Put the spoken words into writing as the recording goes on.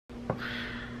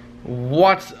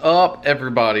What's up,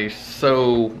 everybody?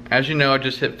 So as you know, I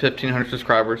just hit 1,500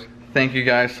 subscribers. Thank you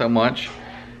guys so much.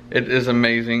 It is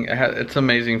amazing. It's an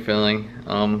amazing feeling.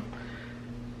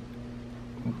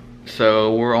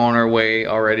 So we're on our way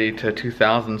already to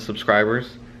 2,000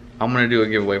 subscribers. I'm gonna do a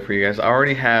giveaway for you guys. I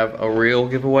already have a real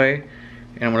giveaway,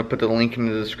 and I'm gonna put the link in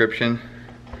the description.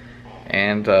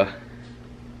 And I'm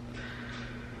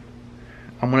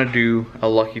gonna do a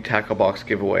lucky tackle box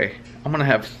giveaway. I'm gonna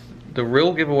have the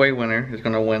real giveaway winner is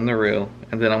gonna win the reel,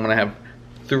 and then I'm gonna have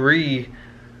 3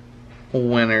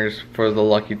 winners for the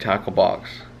lucky tackle box,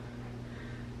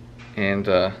 and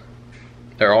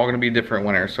they're all gonna be different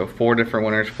winners. So 4 different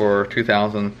winners for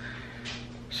 2,000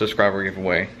 subscriber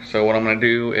giveaway. So what I'm gonna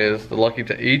do is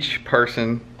each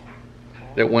person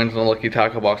that wins the lucky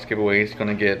tackle box giveaway is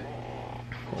gonna get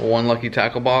 1 lucky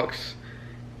tackle box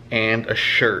and a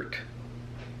shirt.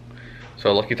 So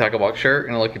a lucky tackle box shirt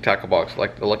and a lucky tackle box,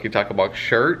 like the lucky tackle box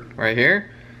shirt right here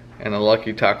and the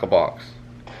lucky tackle box.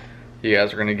 You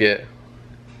guys are gonna get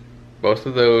both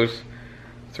of those.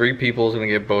 3 people is gonna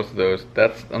get both of those.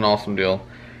 That's an awesome deal.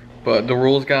 But the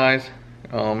rules, guys,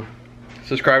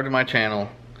 subscribe to my channel,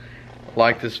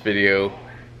 like this video,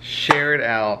 share it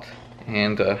out,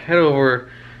 and head over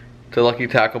to Lucky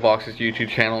Tackle Box's YouTube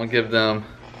channel and give them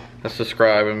a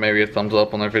subscribe and maybe a thumbs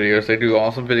up on their videos. They do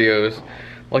awesome videos.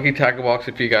 Lucky Tackle Box,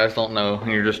 if you guys don't know and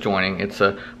you're just joining, it's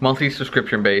a monthly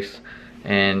subscription base,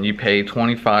 and you pay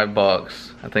 25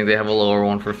 bucks. I think they have a lower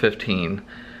one for 15,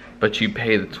 but you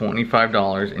pay the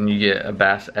 $25 and you get a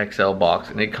Bass XL box,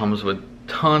 and it comes with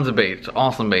tons of baits,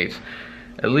 awesome baits,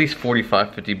 at least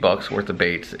 45, 50 bucks worth of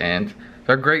baits, and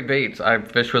they're great baits. I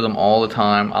fish with them all the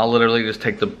time. I'll literally just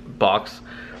take the box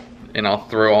and I'll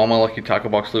throw all my lucky tackle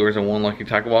box lures in 1 lucky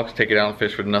tackle box, take it out and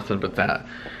fish with nothing but that.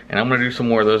 And I'm gonna do some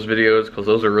more of those videos because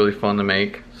those are really fun to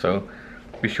make. So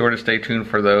be sure to stay tuned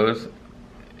for those.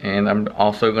 And I'm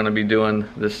also gonna be doing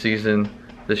this season,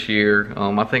 this year.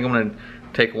 I think I'm gonna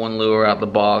take 1 lure out the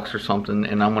box or something,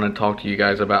 and I'm gonna talk to you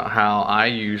guys about how I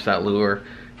use that lure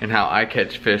and how I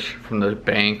catch fish from the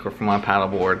bank or from my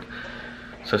paddleboard.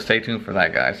 So stay tuned for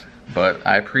that, guys. But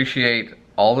I appreciate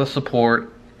all the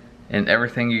support and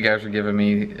everything you guys are giving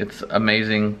me. It's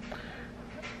amazing.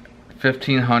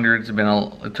 1,500's been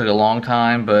it took a long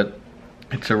time, but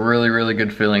it's a really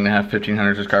good feeling to have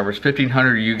 1,500 subscribers.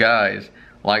 1,500 of you guys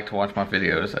like to watch my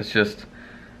videos. It's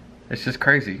just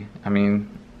crazy. I mean,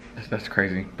 that's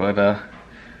crazy. But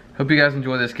hope you guys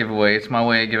enjoy this giveaway. It's my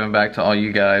way of giving back to all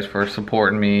you guys for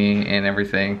supporting me and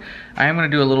everything. I am gonna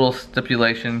do a little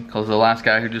stipulation because the last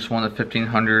guy who just won the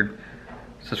 1,500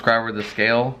 subscriber the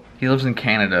scale, he lives in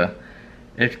Canada.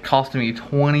 It cost me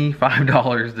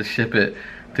 $25 to ship it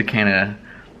to Canada,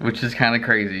 which is kind of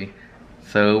crazy.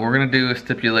 So we're gonna do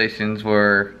stipulations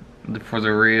where for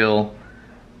the reel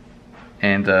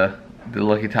and the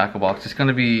lucky tackle box, it's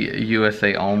gonna be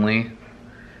USA only.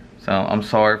 So I'm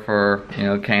sorry for, you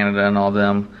know, Canada and all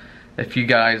them. If you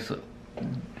guys,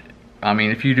 I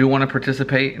mean, if you do want to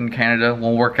participate in Canada,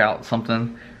 we'll work out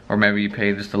something, or maybe you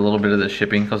pay just a little bit of the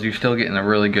shipping because you're still getting a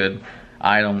really good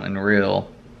item and reel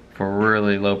for a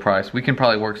really low price. We can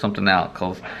probably work something out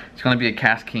because it's going to be a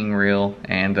KastKing reel,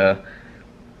 and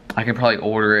I can probably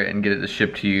order it and get it to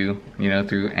ship to you, you know,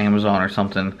 through Amazon or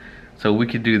something. So we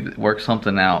could work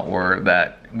something out where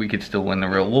that we could still win the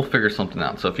reel. We'll figure something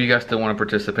out. So if you guys still want to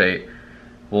participate,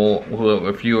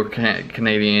 if you are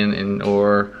Canadian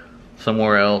or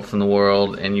somewhere else in the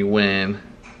world and you win,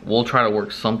 we'll try to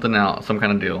work something out, some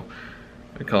kind of deal.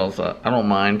 Because I don't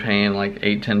mind paying like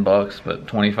 8-10 bucks, but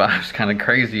 25 is kind of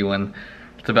crazy when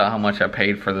it's about how much I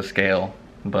paid for the scale.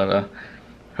 But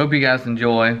hope you guys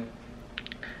enjoy.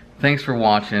 Thanks for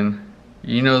watching.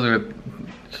 You know,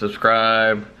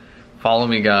 subscribe, follow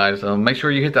me, guys. Make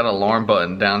sure you hit that alarm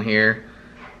button down here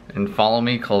and follow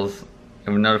me with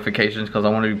notifications, because I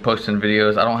want to be posting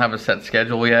videos. I don't have a set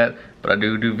schedule yet, but I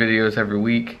do videos every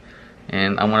week,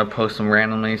 and I'm going to post them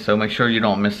randomly, so make sure you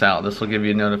don't miss out. This will give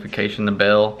you a notification, the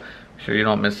bell. Make sure you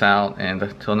don't miss out, and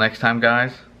until next time,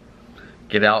 guys,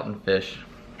 get out and fish.